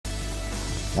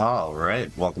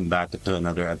Alright, welcome back to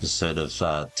another episode of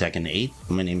Tekken 8.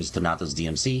 My name is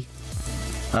ThanatosDMC.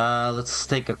 Let's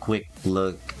take a quick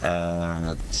look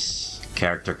at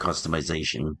character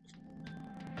customization.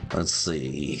 Let's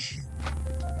see.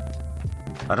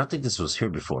 I don't think this was here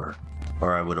before,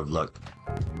 or I would have looked.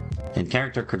 In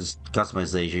character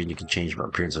customization, you can change the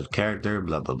appearance of the character,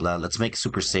 blah blah blah. Let's make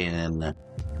Super Saiyan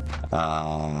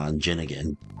Jin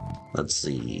again. Let's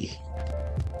see.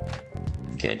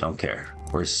 Okay, don't care.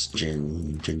 Where's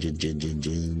Jin?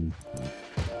 Jin.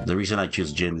 The reason I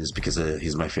choose Jin is because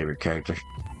he's my favorite character.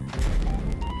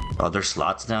 Oh, there's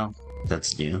slots now?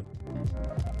 That's new.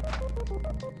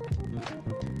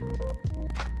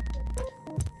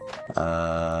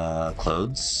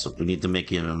 Clothes. We need to make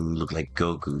him look like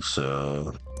Goku,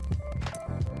 so...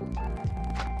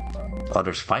 Oh,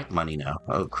 there's fight money now.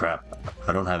 Oh, crap.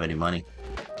 I don't have any money.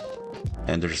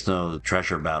 And there's no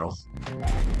treasure battle.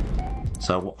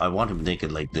 So I want him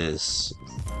naked like this.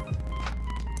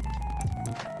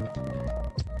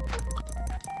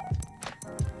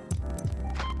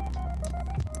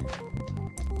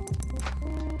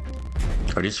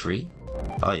 Are these free?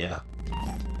 Oh yeah.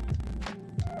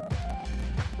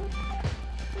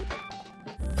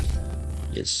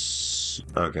 Yes.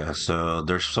 Okay, so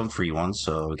there's some free ones,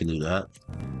 so we can do that.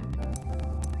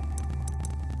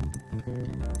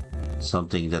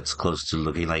 Something that's close to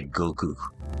looking like Goku.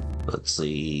 Let's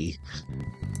see.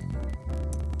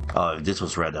 Oh, if this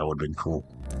was red, that would have been cool.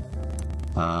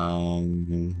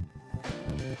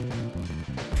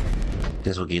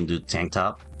 Guess we can do tank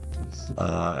top.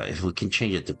 If we can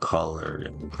change it to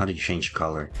color. How do you change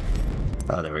color?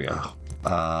 Oh, there we go.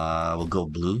 We'll go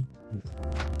blue.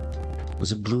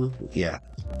 Was it blue? Yeah.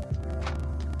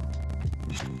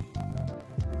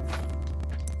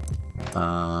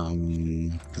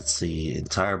 Let's see.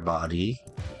 Entire body.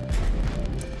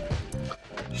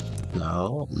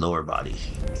 No, lower body.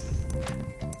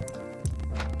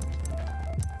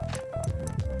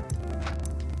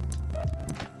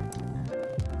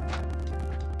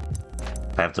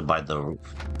 I have to buy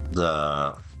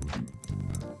the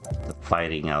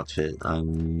fighting outfit.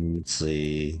 Let's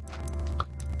see.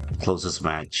 Closest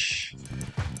match.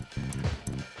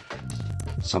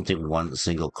 Something one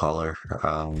single color.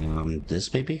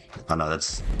 This maybe? Oh no,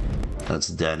 that's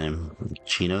denim.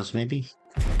 Chinos maybe?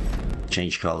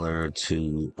 Change color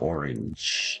to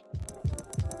orange.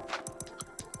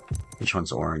 Which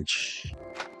one's orange?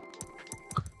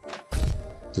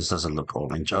 This doesn't look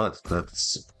orange. Oh,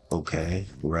 that's okay.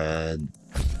 Red.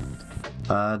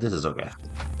 This is okay.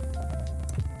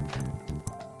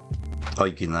 Oh,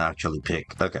 you can actually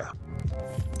pick. Okay.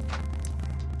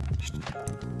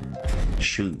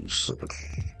 Shoes.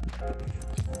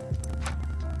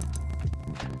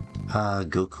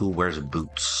 Goku wears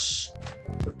boots.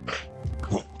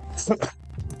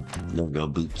 There we go,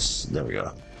 boots. There we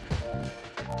go.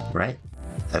 Right?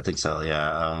 I think so,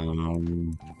 yeah.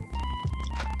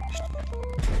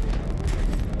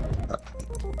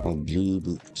 Oh, blue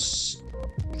boots.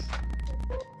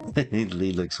 It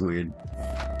looks weird.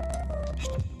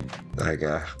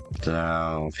 Okay.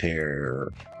 Down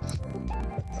here.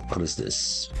 What is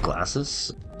this?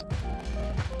 Glasses?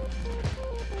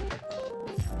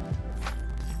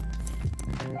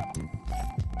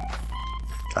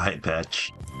 Eye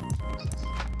patch.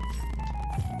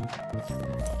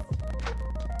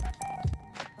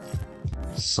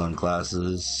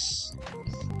 Sunglasses.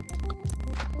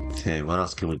 Okay, what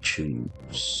else can we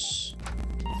choose?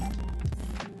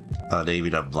 Oh, they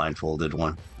even have blindfolded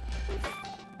one.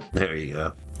 There you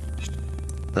go.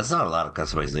 That's not a lot of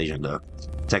customization though.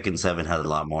 Tekken 7 had a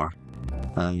lot more.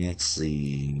 Let's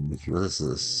see. What is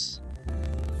this?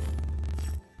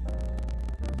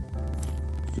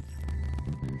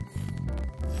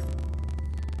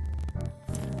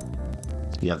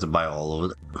 You have to buy all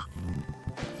of it.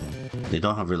 They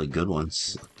don't have really good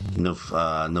ones. No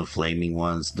flaming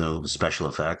ones. No special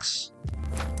effects.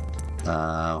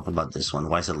 What about this one?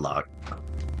 Why is it locked?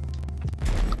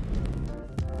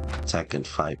 Tekken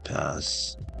 5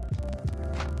 pass.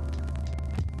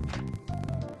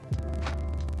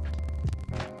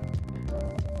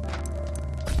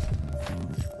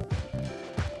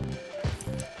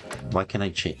 Why can't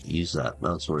I use that?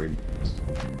 That's weird.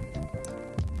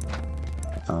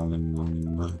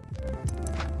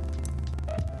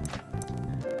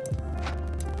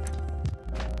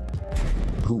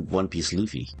 Ooh, One Piece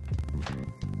Luffy.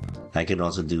 I can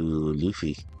also do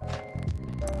Luffy.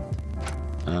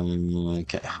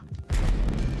 Okay.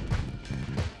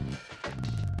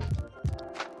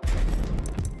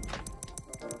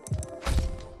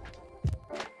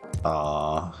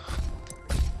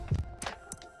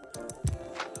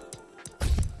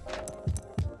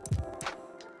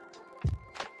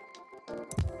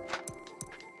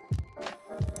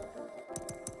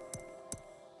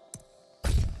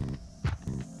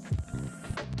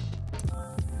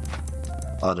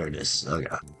 Oh, there it is.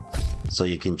 Okay. So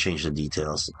you can change the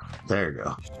details. There you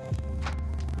go.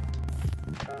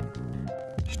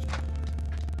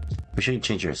 We should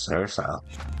change your hairstyle.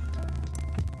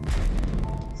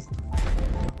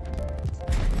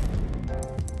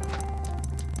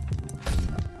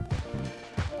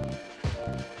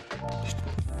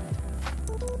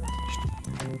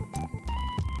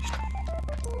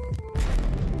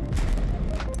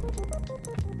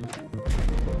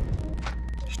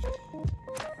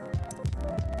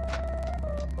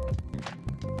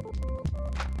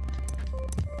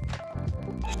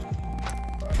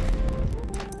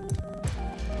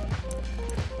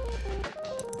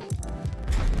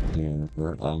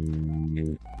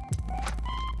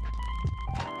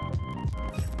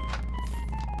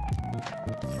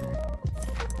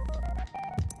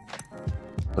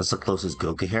 That's the closest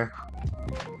Goku hair.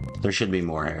 There should be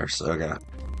more hairs. Okay.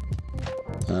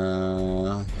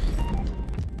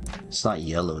 It's not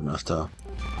yellow enough though.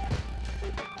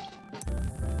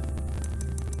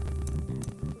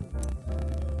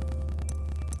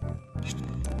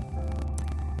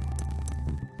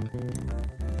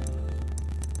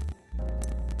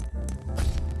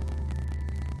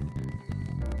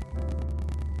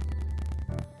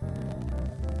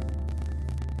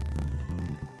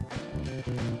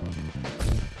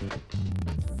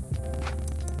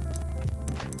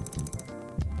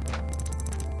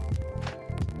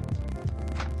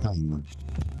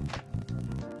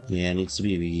 Yeah, it needs to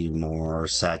be more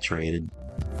saturated.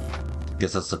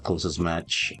 Guess that's the closest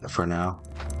match for now.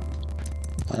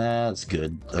 That's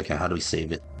good. Okay, how do we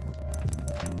save it?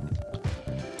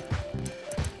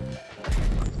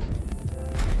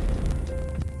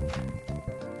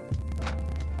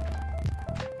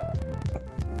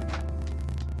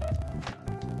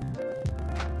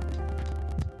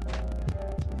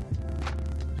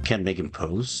 Can't make him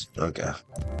pose? Okay.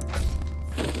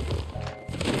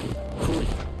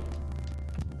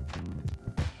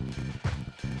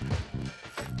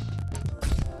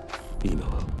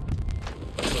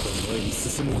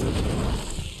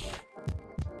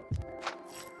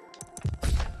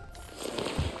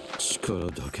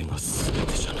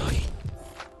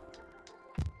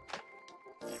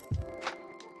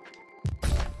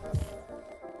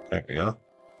 There we go.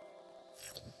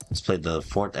 Let's play the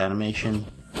fourth animation.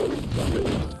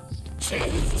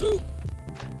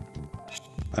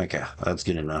 Okay, that's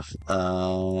good enough.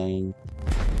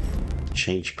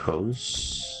 Change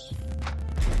pose.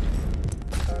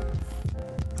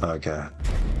 Okay.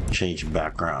 Change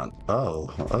background.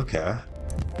 Oh, okay.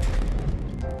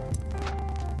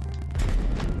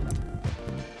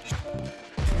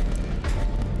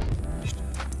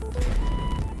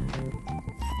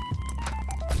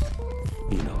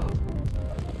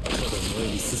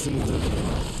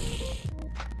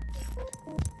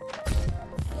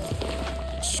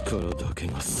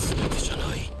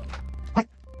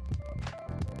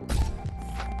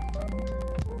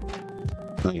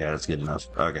 Yeah, that's good enough.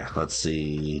 Okay, let's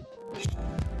see.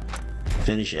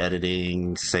 Finish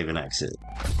editing, save and exit.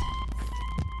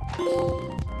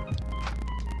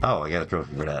 Oh, I got a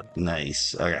trophy for that.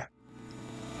 Nice. Okay.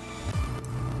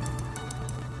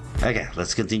 Okay,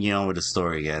 let's continue on with the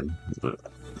story again.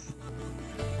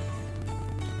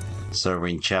 So we're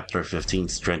in chapter 15,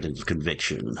 Strength and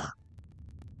Conviction.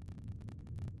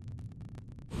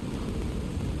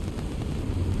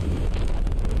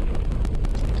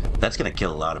 That's gonna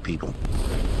kill a lot of people.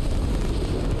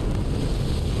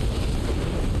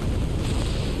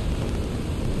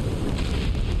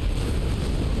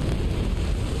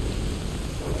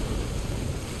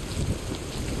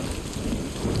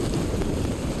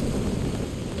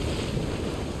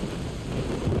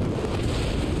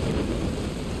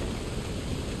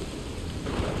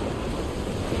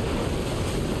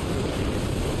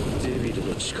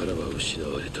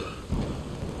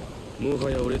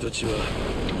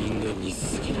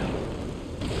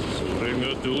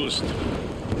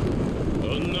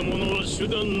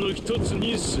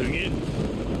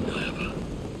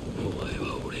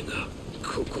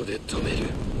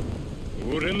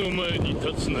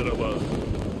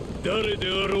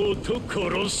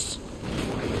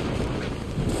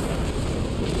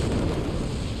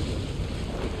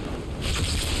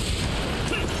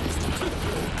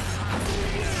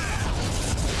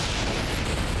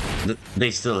 They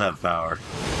still have power.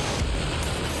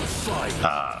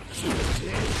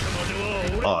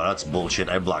 Oh, that's bullshit.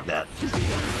 I blocked that.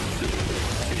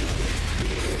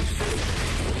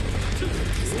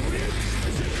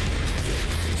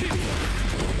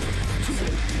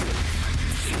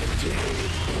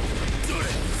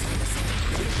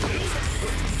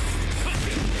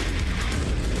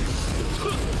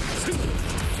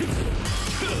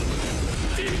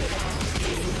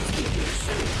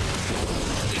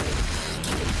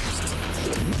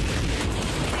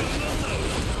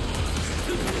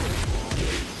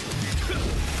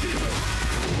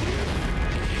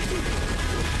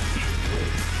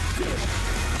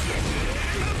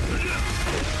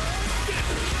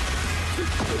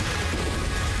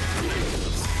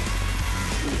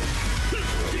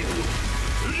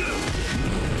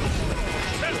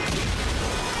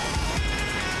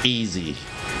 Easy.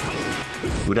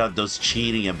 Without those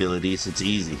cheating abilities, it's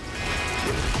easy.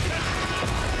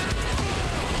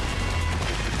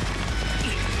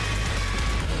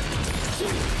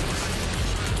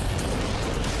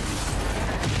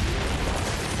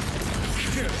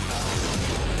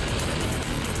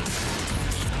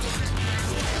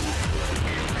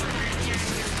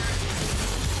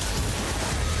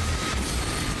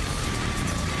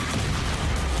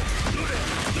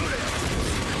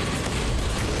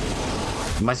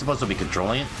 Am I supposed to be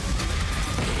controlling it?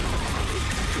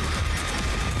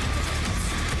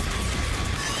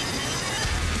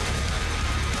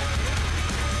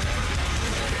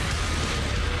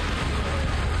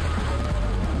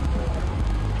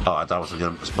 Oh, I thought I was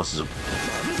supposed to.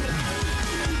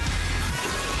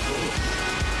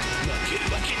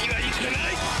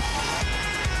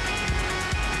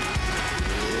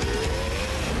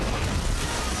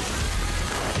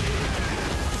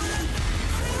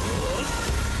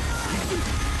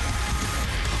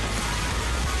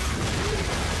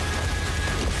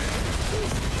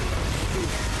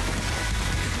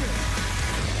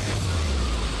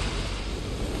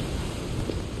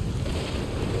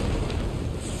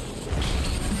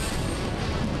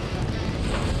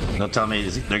 Don't tell me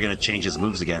they're gonna change his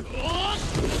moves again.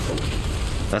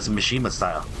 That's Mishima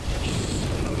style.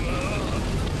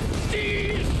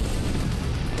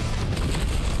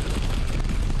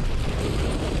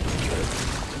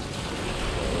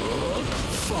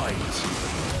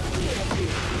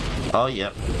 Oh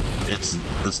yep,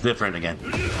 it's different again.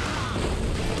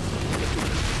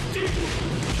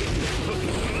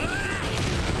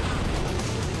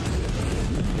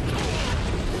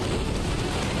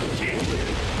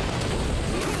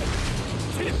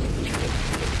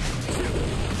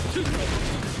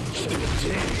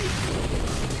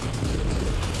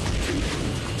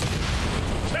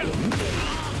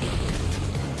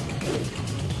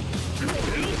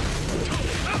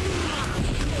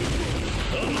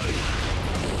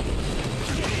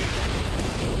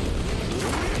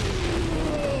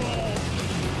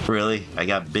 Really? I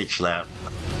got bitch slapped.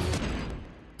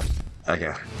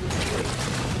 Okay.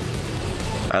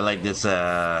 I like this,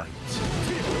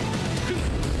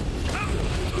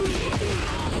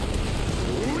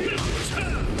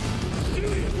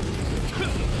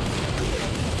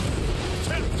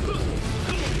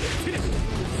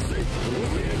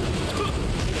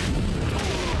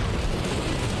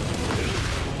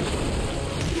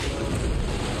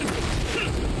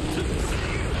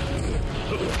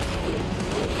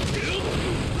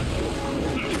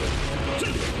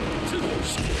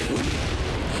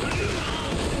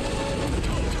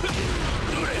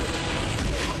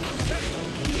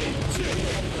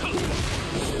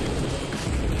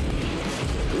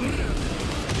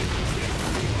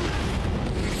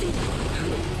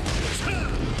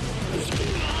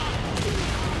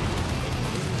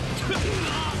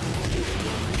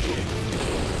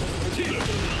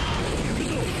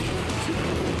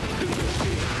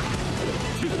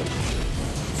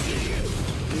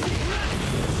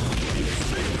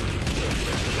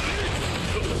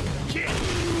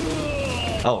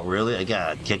 oh, really? I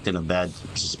got kicked in a bad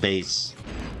space.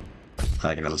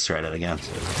 Okay, let's try that again.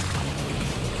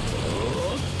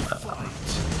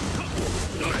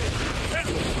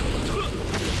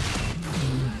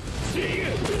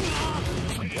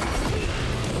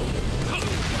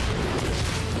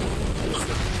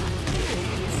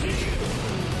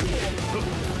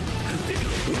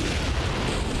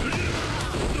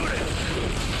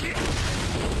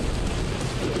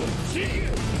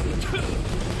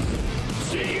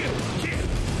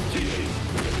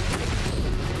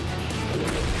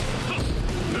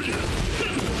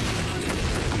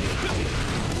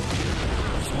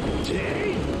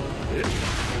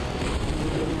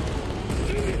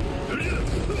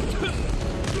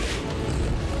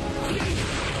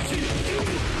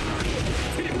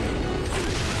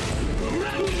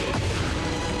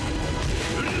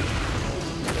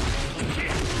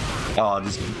 Oh,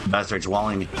 this bastard's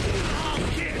walling me.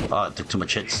 Oh, it took too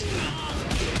much hits.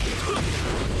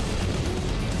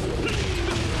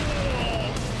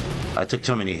 I took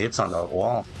too many hits on the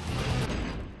wall.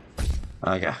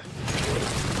 Okay.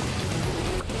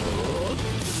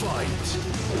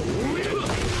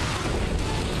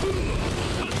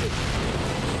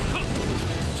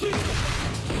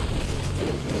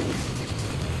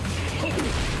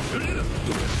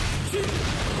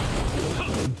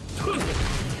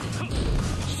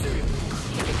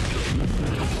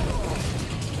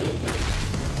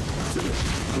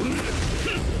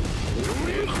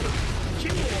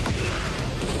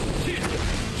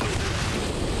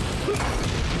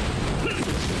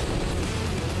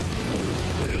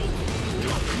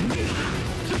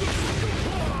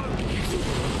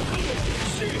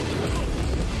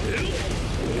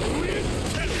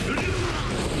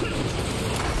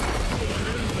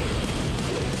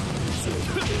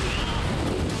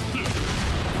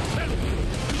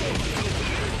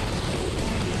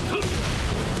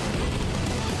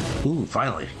 Ooh,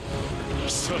 finally.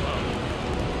 貴様、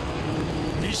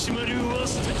三島流は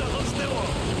捨てたはずでは。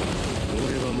俺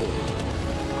はもう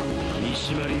三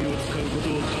島流を使うこと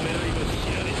をためらいはし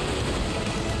ない。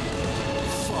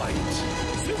ファイト。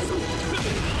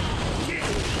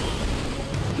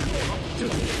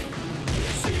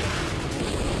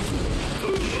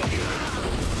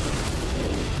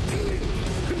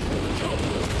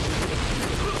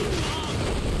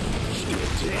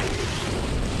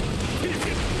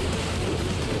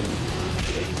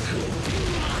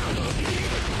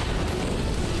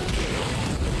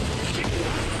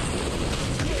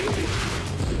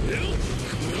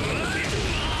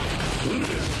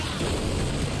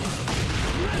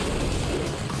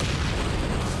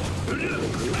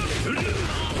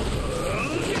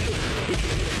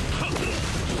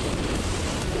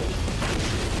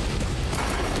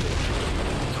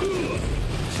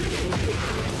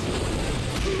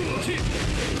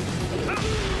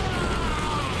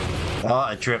Oh,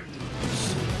 I tripped.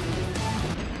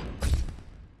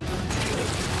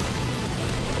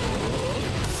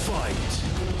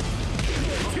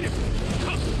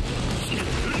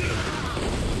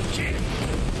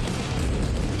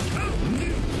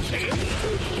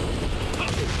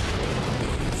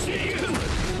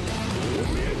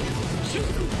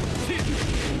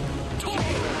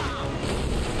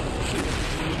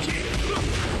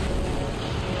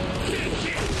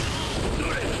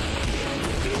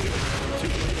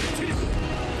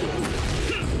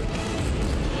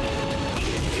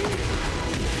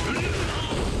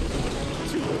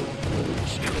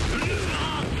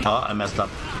 Oh, I messed up.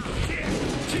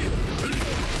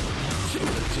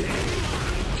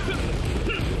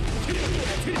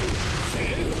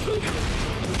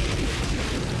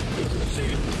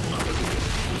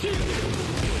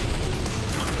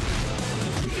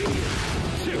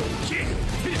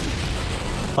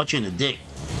 Punch you in the dick.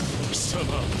 貴様、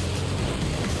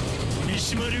三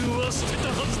島流は捨てた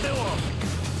はずでは。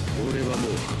俺はも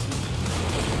う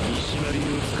三島流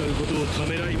を使うことをた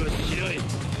めらいはしない。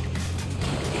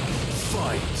フ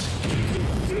ァイト。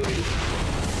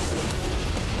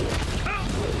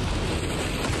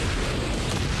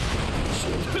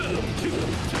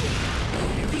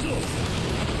行く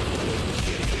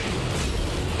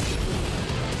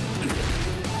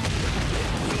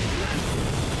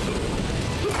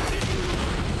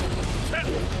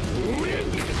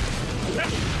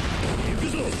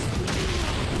ぞ。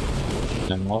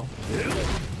No.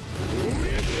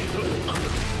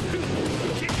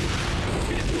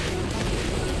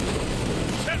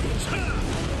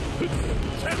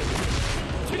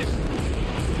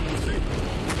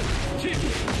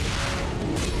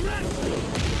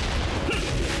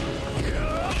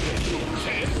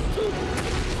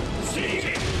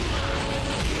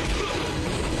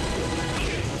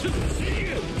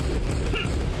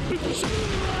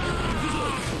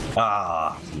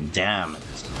 Ah, damn it.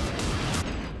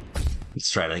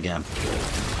 Let's try it again.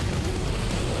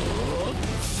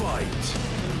 Fight.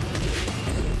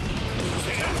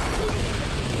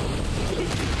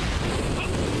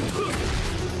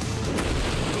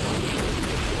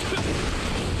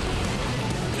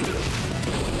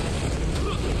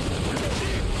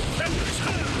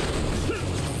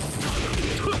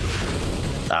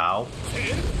 Ow.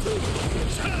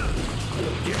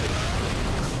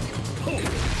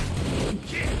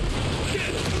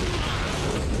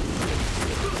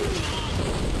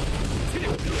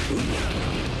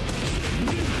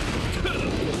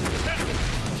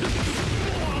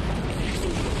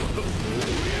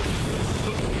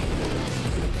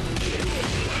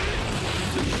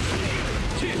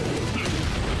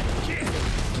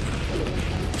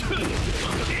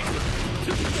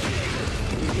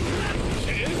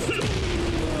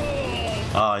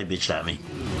 Oh, he bitched at me.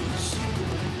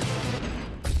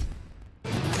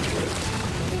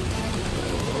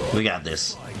 We got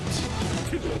this.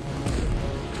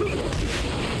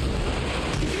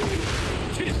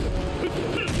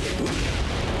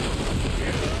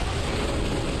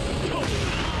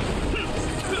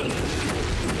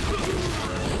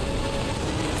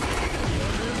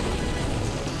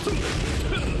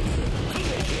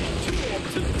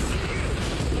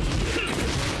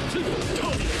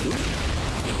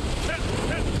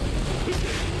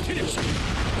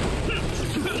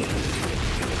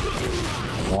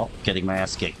 Well, getting my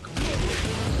ass kicked.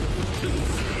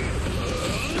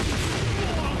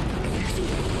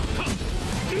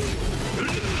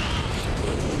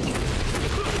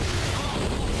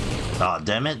 Oh,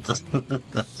 damn it.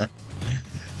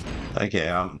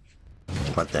 Okay,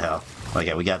 what the hell?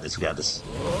 Okay, we got this, we got this.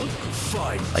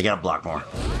 I gotta block more.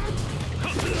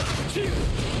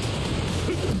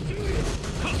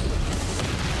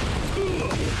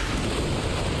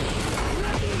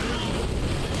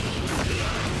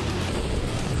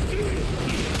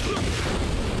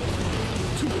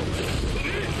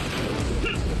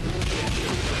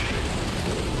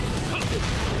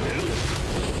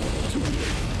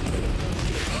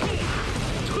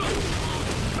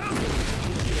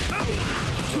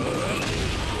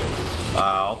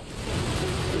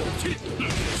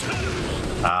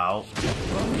 Ow.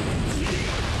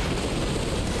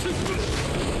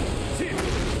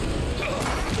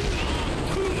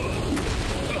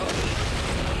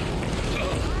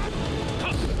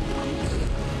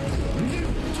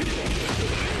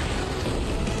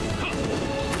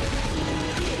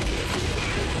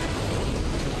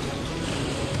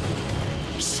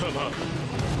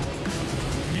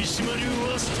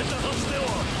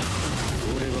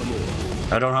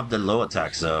 I don't have the low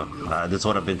attack, so that's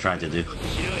what I've been trying to do.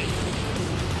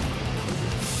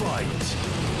 Fight.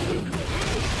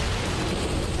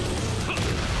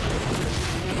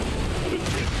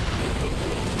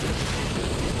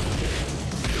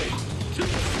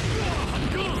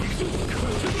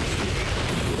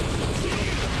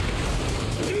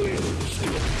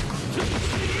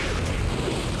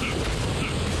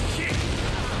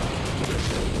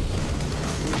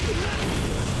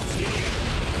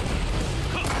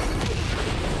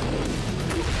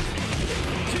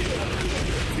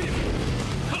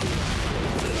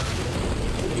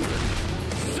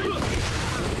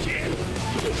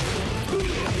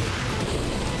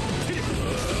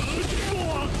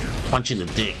 Punch in the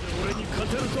dick.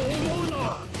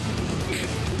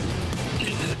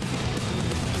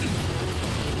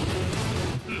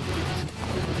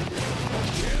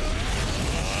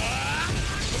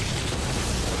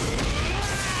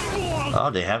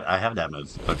 Oh, I have that move.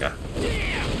 Okay.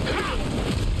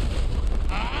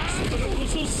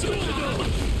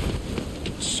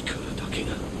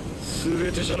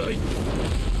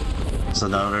 It's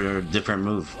another different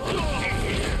move.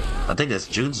 I think that's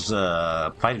June's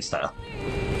fighting style.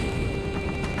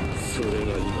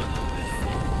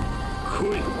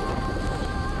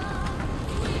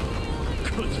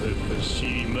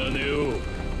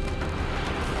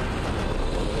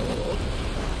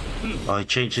 Oh, he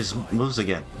changed his moves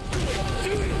again.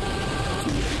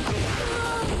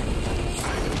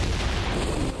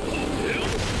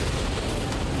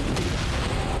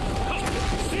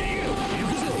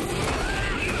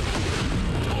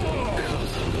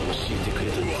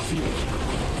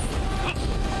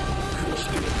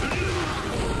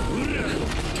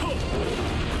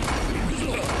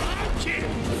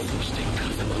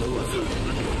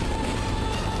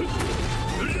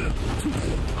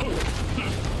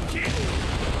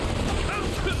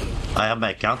 I have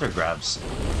my counter grabs.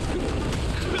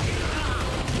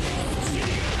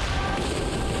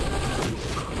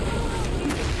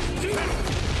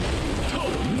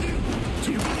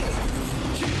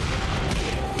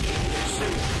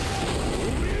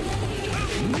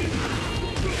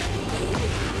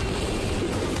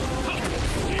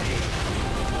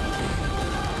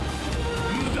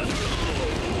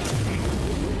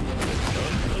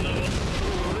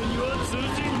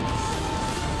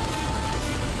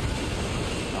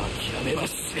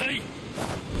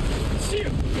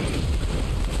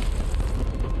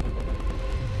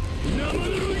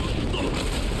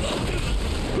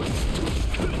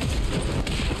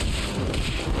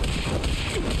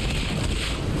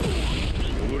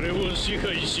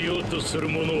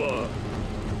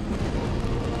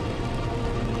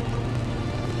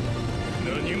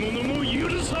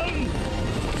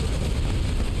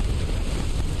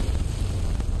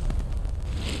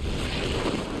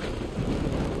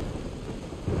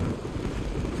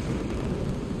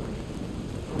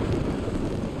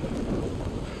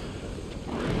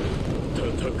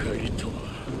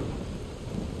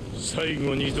最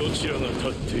後にどちらが立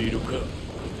っているか、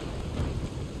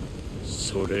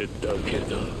それだけ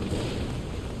だ。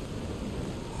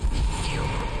You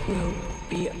will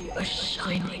be a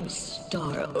shining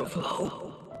star of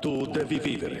hope. Tu devi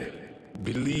vivere.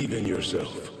 Believe in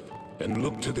yourself and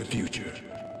look to the future.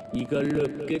 이걸로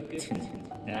끝은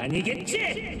아니겠지?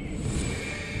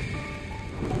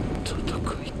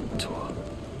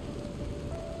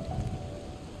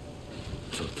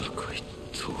 戦い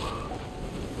とは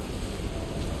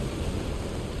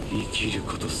生きる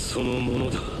ことそのも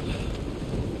のだ。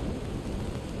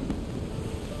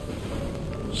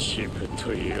しぶ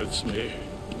といやつめ。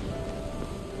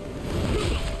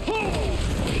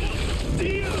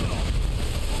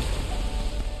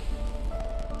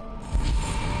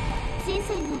人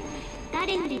生の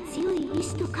誰より強い意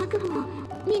志と覚悟を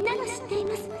みんなが知ってい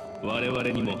ます。我々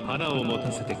にも花を持た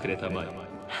せてくれたまえ。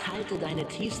Halte deine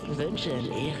tiefsten Wünsche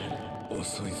in Ehren.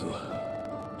 遅いぞ、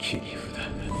切り札。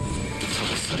さ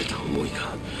らされた思い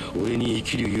が俺に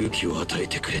生きる勇気を与え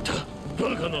てくれた。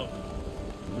バカな。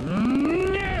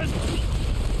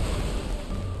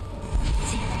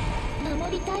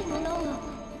守りたいものを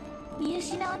見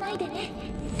失わないでね。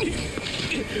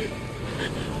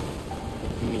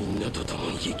みんなと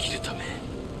共に生きるため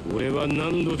俺は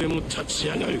何度でも立ち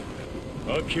上がる。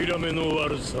諦めの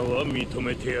悪さは認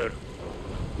めてやる。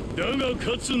だが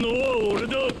勝つのは俺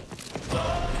だ。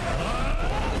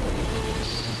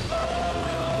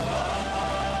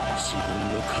自分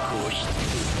の過去を否定。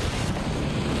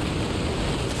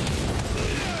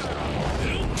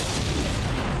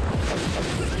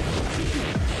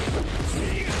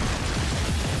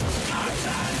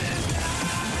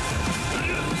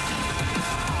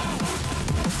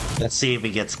Let's see if he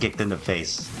gets kicked in the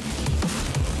face.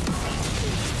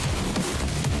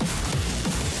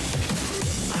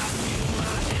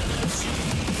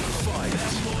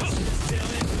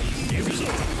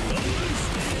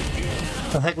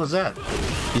 What the heck was that?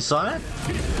 You saw that?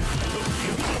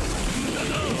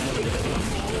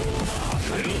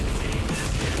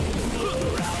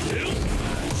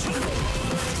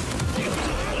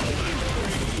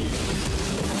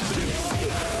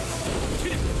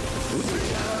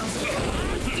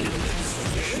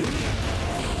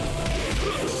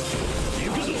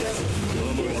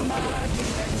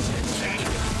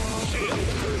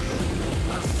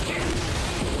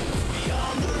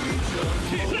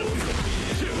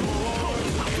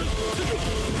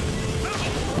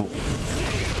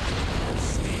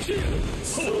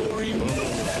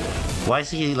 Why is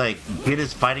he like good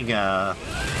is fighting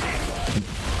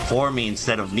for me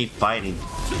instead of me fighting?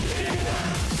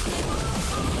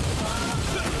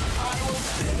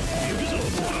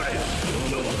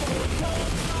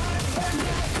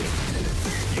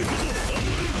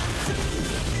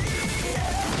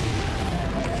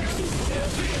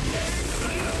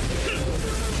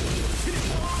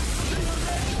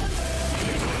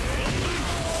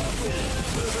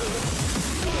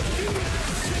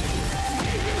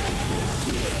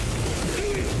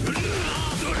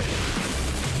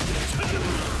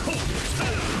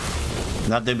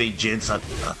 Not to be Jin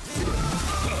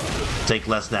take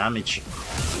less damage.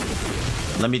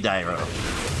 Let me die, bro.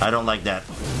 I don't like that.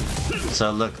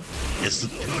 So look, it's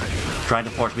trying to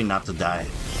force me not to die.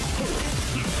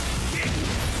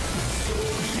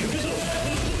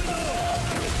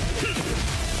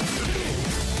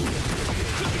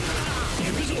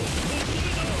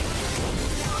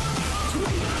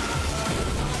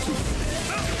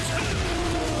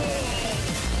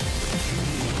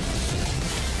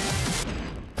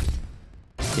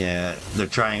 Yeah, they're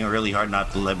trying really hard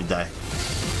not to let me die.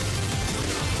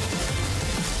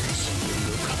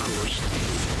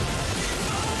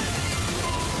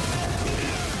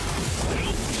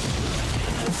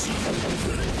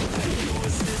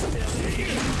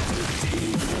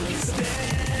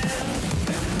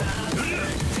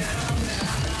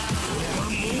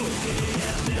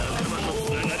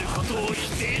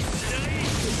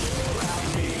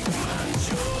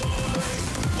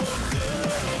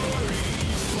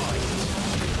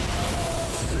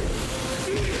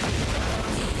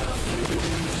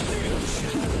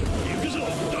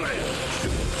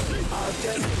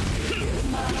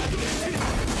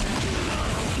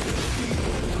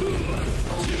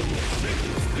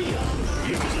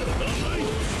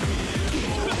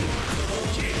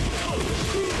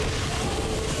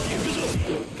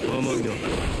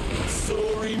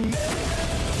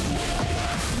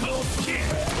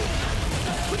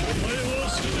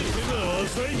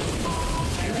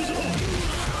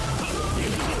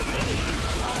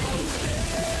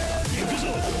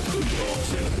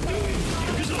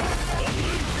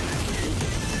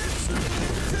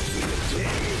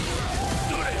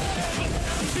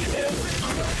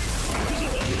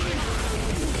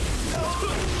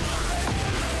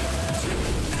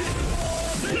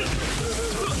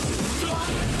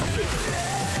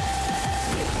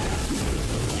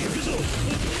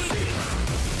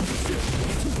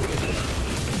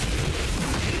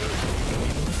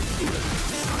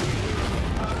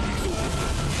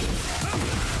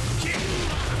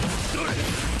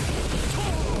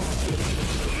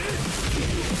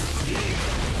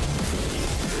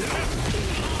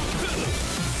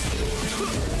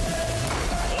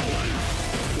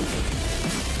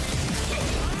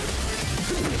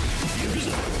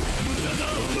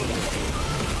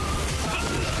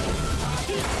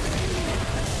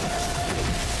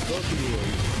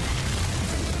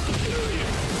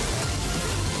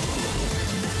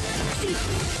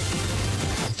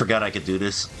 Forgot I could do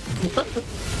this.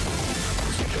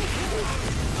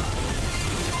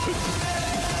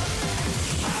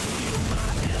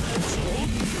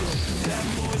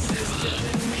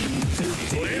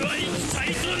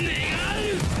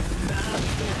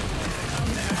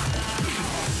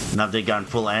 Now they gone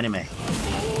full anime.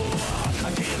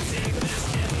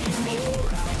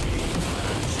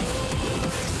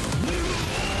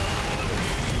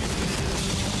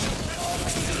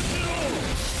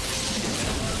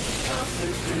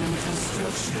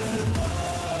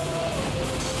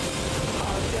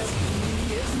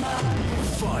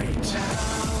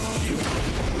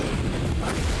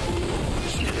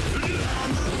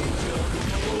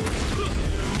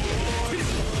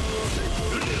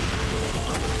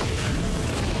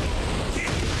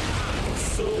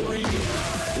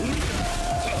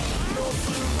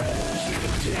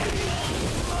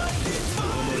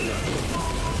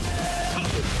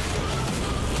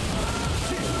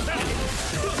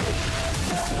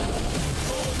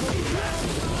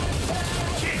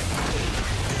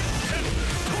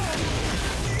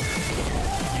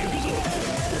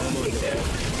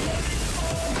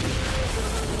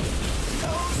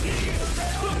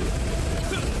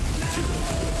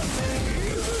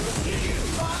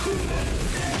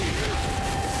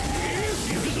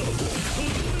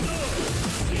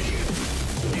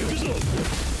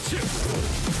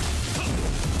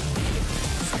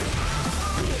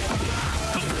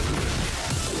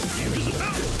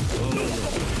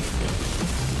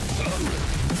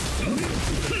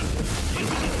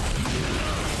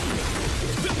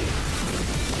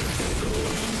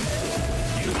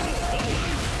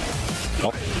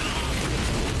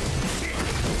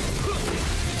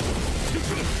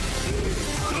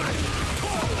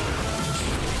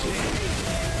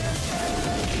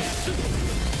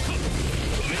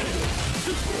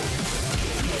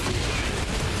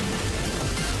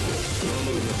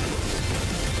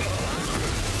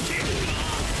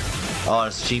 Oh,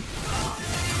 it's cheap.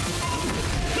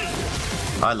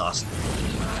 I lost.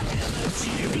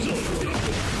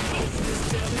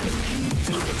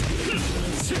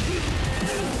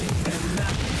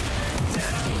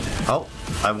 Oh,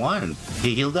 I won.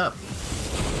 He healed up.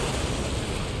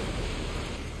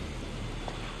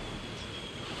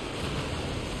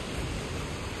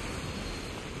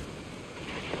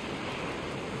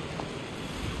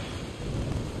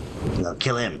 Now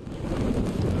kill him.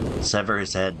 Sever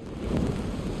his head.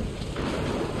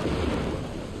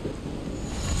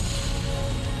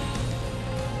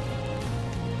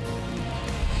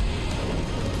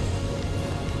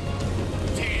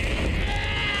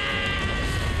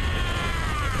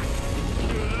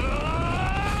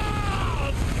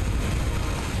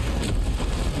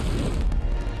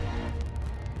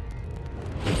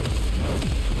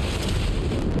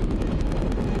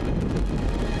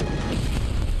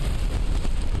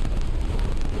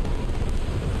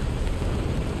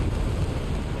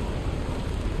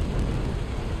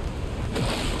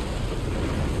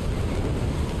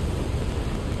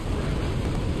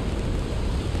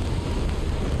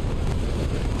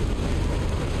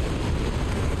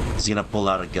 He's gonna pull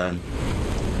out a gun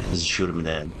and shoot him in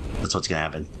the head. That's what's gonna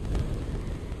happen.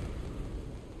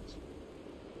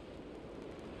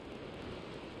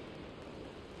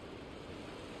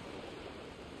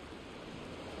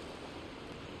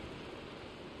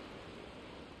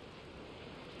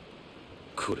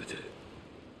 This is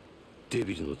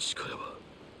Devil's power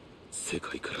has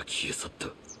disappeared from the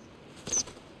world.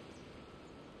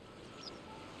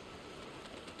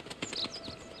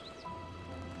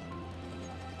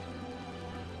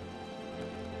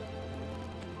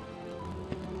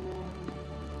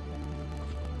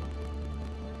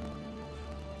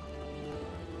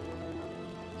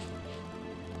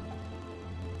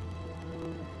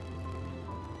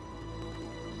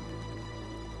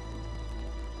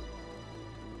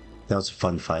 That was a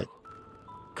fun fight.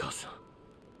 Kazama.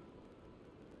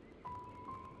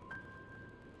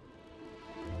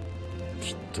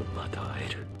 きっとまた会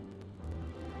える。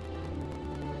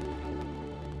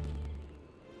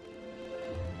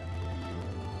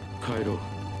帰ろう。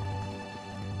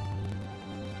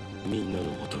みんなの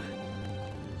もとへ。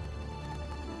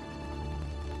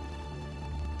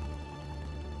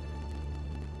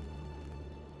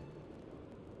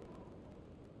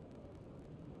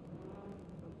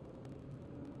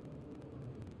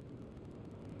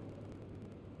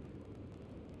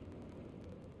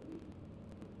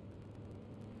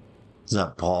Is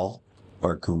that Paul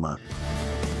or Kuma?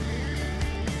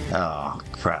 Oh,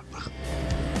 crap.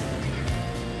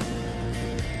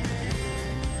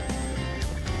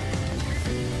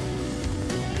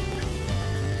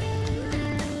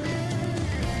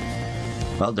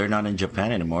 Well, they're not in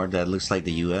Japan anymore. That looks like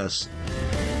the US.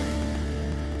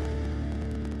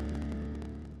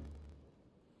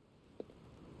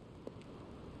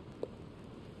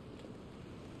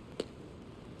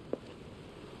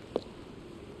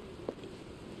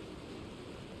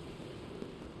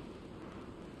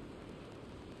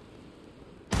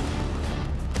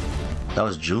 That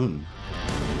was June.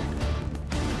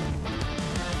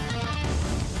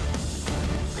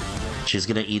 she's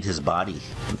gonna eat his body,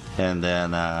 and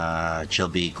then she'll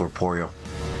be corporeal.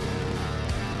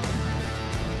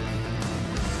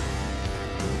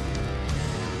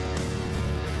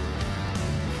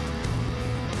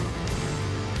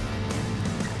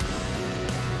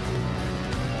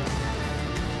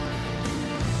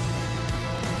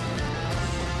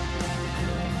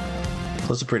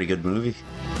 That's a pretty good movie.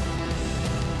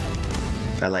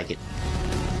 I like it.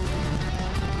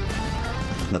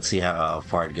 Let's see how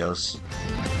far it goes.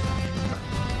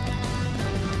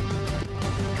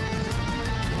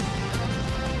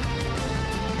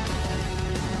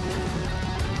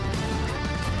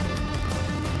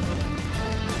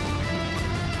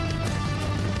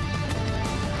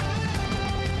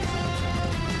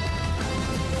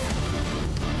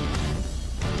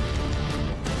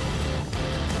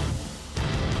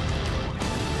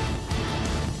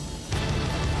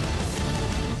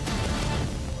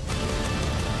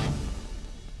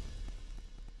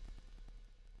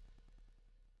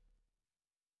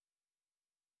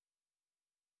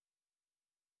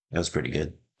 That was pretty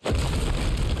good.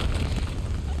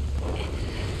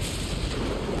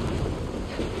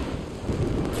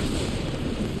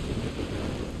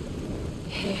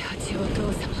 平八お父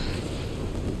様、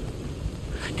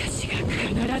私が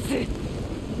必ず。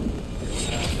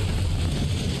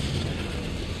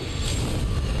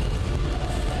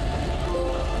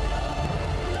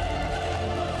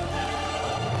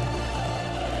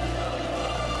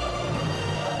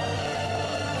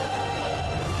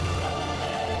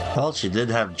Well, she did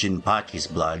have Jinpachi's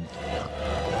blood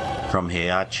from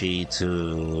Heihachi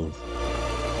to...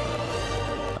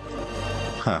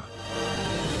 Huh.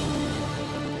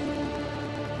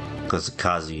 Because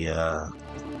Kazuya...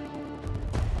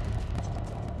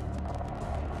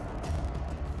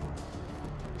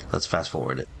 Let's fast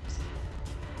forward it.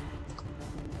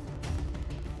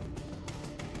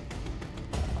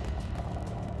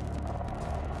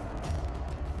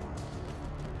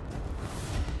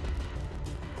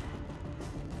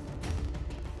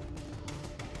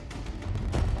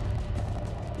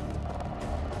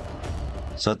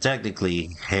 So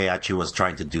technically, Heihachi was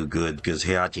trying to do good because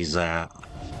Heihachi's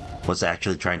was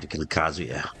actually trying to kill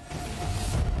Kazuya.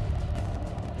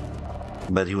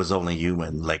 But he was only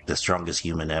human, like the strongest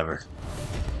human ever.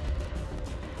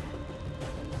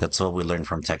 That's what we learned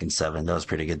from Tekken 7. That was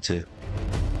pretty good too.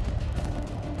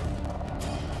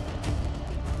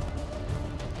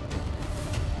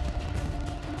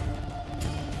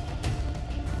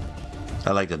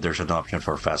 I like that there's an option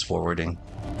for fast forwarding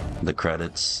the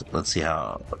credits. Let's see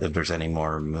if there's any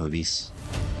more movies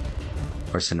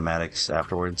or cinematics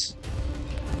afterwards.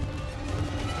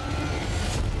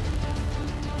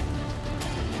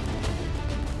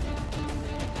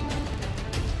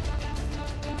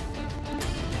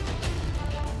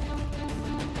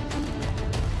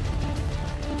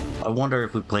 I wonder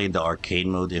if we played the arcade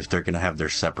mode, if they're gonna have their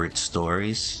separate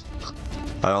stories.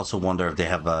 I also wonder if they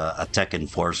have a Tekken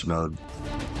Force mode,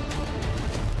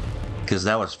 because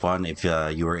that was fun if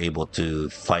you were able to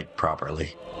fight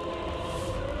properly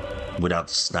without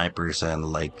snipers and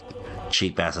like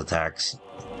cheap ass attacks.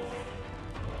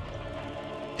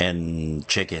 And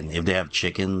chicken, if they have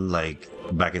chicken like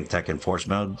back in Tekken Force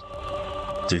mode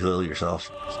to heal yourself.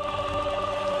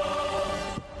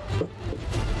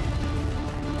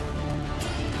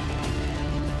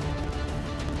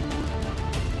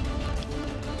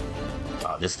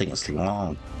 Oh, this thing is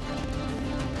long.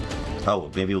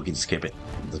 Oh, maybe we can skip it.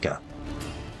 Let's go.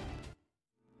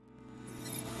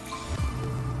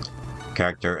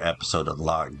 Character episode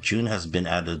unlocked. June has been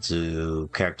added to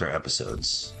character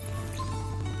episodes.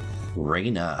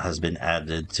 Reina has been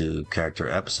added to character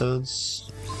episodes.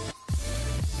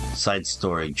 Side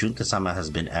story. Jin Kazama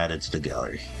has been added to the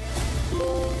gallery.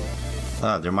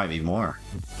 Ah, there might be more.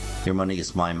 Your money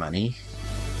is my money.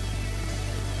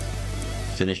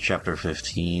 Finish chapter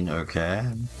 15. Okay.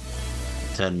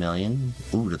 10 million.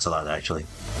 Ooh, that's a lot actually.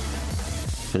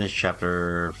 Finish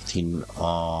chapter 15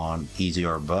 on easy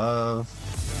or above.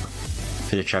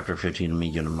 Finish chapter 15 on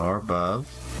medium or above.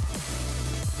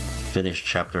 Finish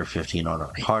chapter 15 on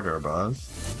hard or above.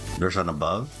 There's an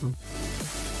above.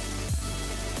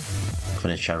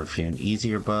 Finish chapter 15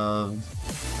 easy or above.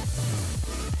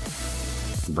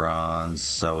 Bronze.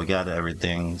 So we got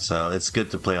everything. So it's good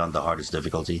to play on the hardest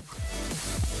difficulty.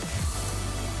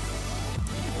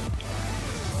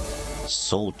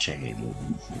 Soul Chain.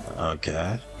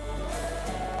 Okay.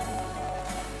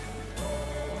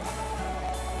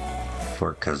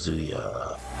 For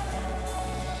Kazuya.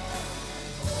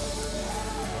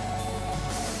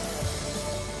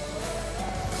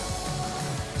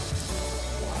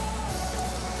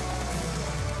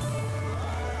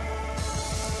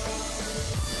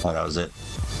 Oh, that was it.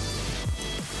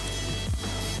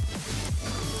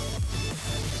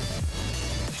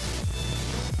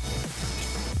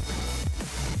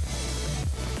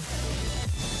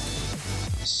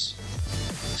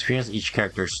 Experience each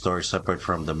character's story separate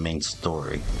from the main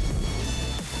story.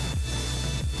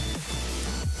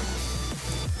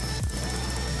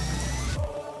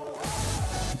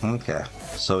 Okay,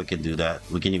 so we can do that.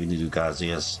 We can even do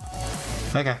Kazuya's.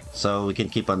 Okay, so we can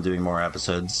keep on doing more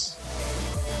episodes.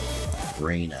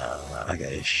 Reina,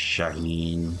 okay,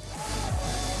 Shaheen.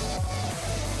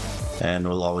 And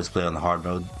we'll always play on the hard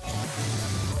mode.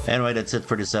 Anyway, that's it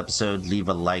for this episode. Leave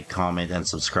a like, comment, and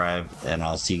subscribe. And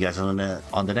I'll see you guys on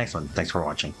the next one. Thanks for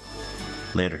watching.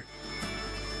 Later.